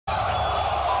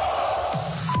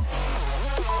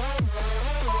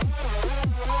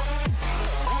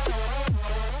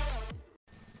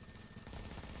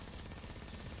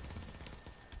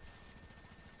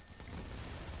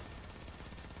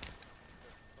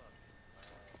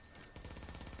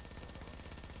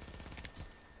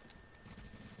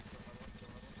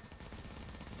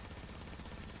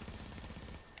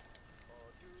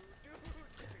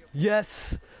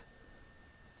Yes!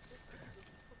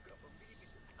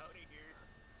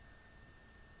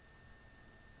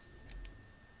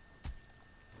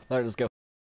 Alright, let's go.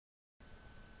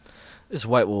 This is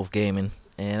White Wolf Gaming,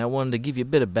 and I wanted to give you a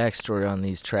bit of backstory on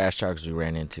these Trashtalkers we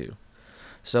ran into.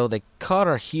 So they caught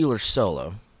our healer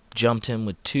solo, jumped him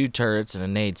with 2 turrets and a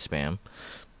nade spam,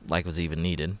 like was even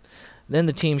needed. Then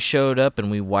the team showed up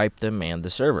and we wiped them and the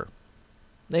server.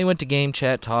 They went to game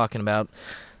chat talking about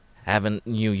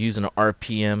using an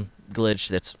RPM glitch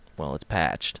that's, well, it's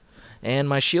patched. And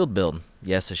my shield build.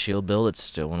 Yes, a shield build. It's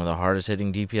still one of the hardest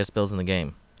hitting DPS builds in the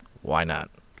game. Why not?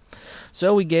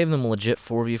 So we gave them a legit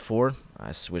 4v4.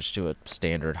 I switched to a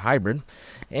standard hybrid,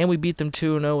 and we beat them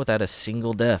 2-0 without a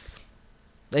single death.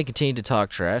 They continued to talk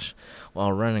trash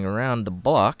while running around the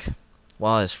block,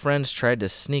 while his friends tried to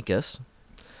sneak us.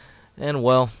 And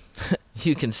well,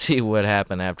 you can see what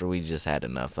happened after we just had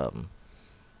enough of them.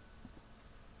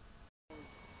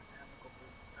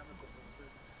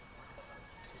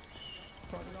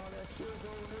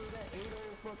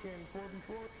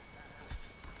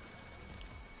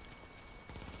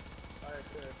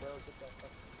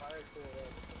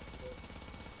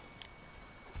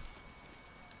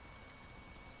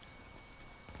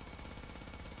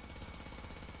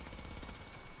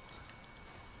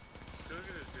 Look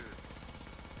at this dude.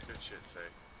 Good shit, say.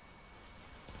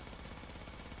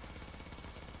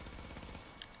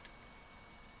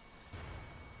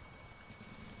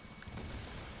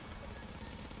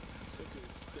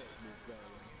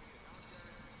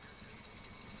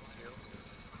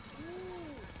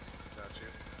 Got you.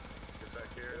 Get back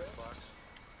here, box.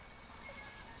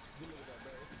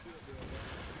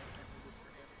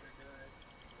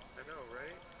 I know,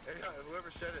 right? And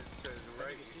whoever said it said it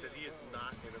right. He said he is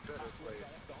not in a better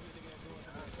place.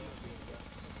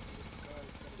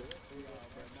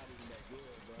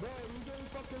 Bro, you getting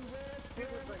fucking red?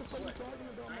 What the fuck you talking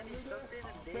about, my nigga?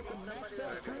 Fucking max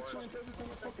out, twitch on everything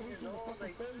that fucking hits in the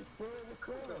fucking face, bro.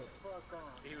 What's up?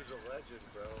 He was a legend,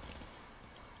 bro.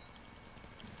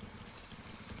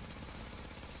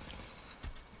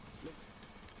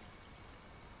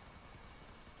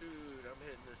 Dude, I'm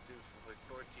hitting this dude for like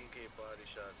 14k body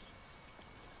shots.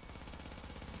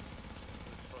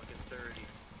 With fucking 30.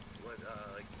 What,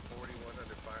 like 4100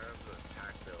 firearms with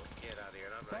attack build. Get out of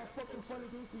here. And I'm It's all fucking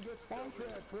funny dudes who get spawn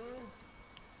trap, bro.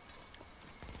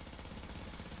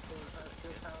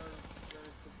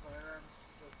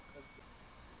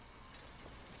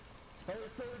 Hey,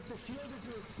 so the shield is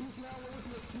your excuse now. What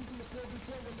was your excuse in the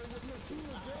 4v4 when there was no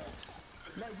shield, bro?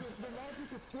 Like, the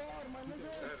logic is flawed, my nigga.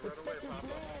 It's fucking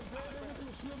flawed, bro. There wasn't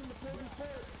a shield in the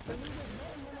 4v4. The niggas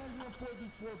know you're not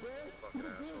doing 4v4, bro. Who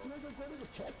the bitch, nigga? Go to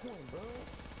the checkpoint, bro.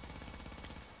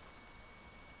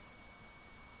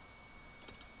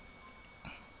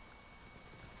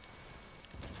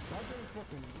 That game's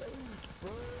fucking late,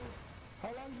 bro. How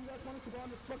long do you guys want us to go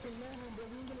on this fucking manhunt, bro?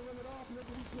 We ain't gonna run it off,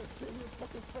 nigga. We just sit here and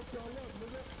fucking fuck y'all up,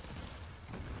 nigga.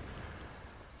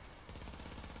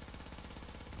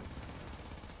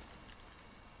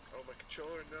 Oh, my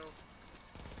controller, no.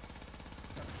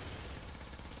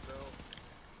 No.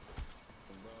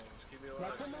 Just keep me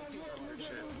alive. Like, come on, look,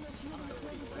 nigga. There was no shooting in the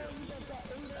 4v4. You guys got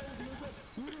 8 hours, nigga.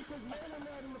 You didn't take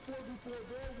manhunt out in the 4v4,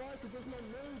 bro. Why? Because there's no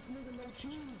nerds, nigga. No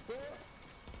cheese, bro.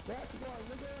 That's why,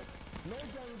 nigga. No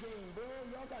gun game, bro.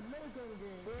 Y'all got no gun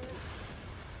game, bro.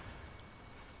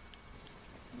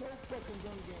 No fucking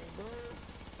gun game, bro.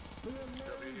 Look at them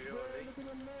names, bro. Look at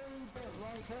them names, bro.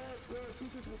 Wrong pass, bro.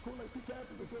 Teachers were cool like 2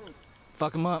 passes ago.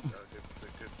 Fuck him up.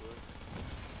 Good blue.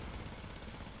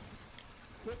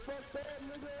 But fuck that,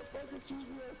 nigga. Fuck the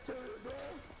cheesy ass turret, bro.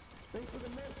 Thanks for the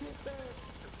med kit, though.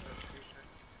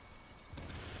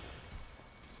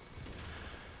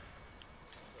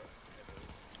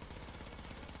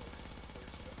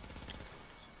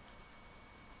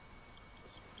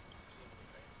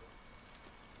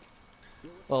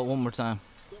 Well, one more time.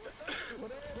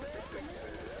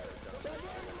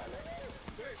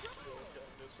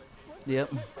 Yep.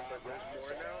 But there's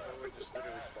more now, and we're just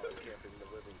literally spawn camping the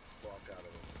living walk out of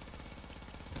it.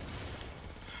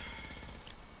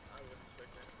 I wouldn't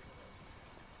expect anything else.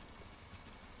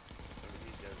 I mean,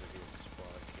 these guys are getting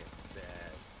spawn camped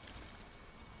bad.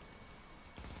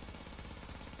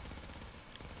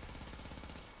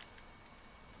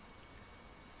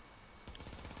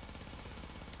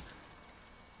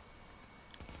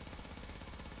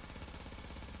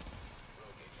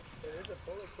 There's a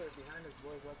bullet clip behind us,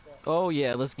 boys. What's up? Oh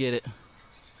yeah, let's get it.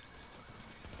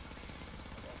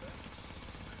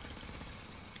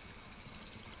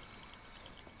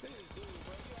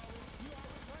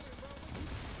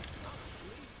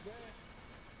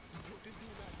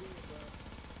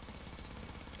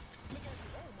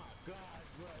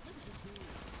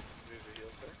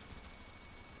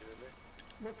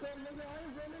 What's up, nigga? I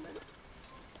ain't running, nigga.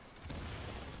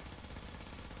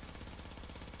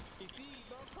 You see,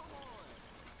 bro, come on.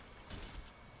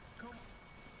 Come on.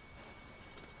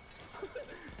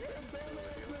 You're a dumbass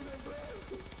nigga, bro.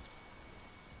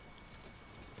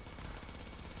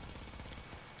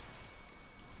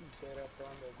 Dead up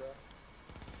on there, bro.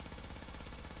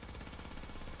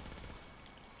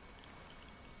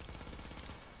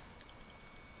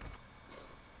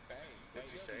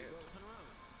 What's he saying? Turn around.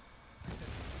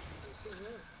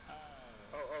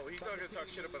 Oh, he's not gonna talk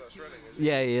shit about us running, is he?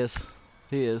 Yeah, he is.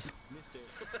 He is.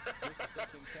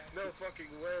 No fucking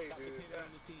way, Stop dude. depending on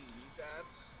the team.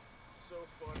 That's so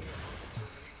funny on so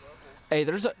many levels. Hey,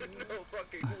 there's a. No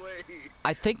fucking way.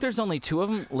 I think there's only 2 of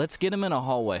them. Let's get them in a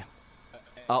hallway.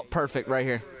 Oh, perfect, right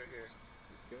here. Right here.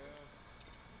 Just go.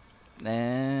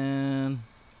 And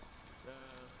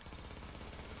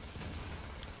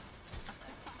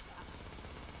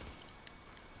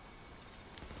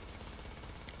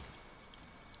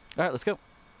all right, let's go.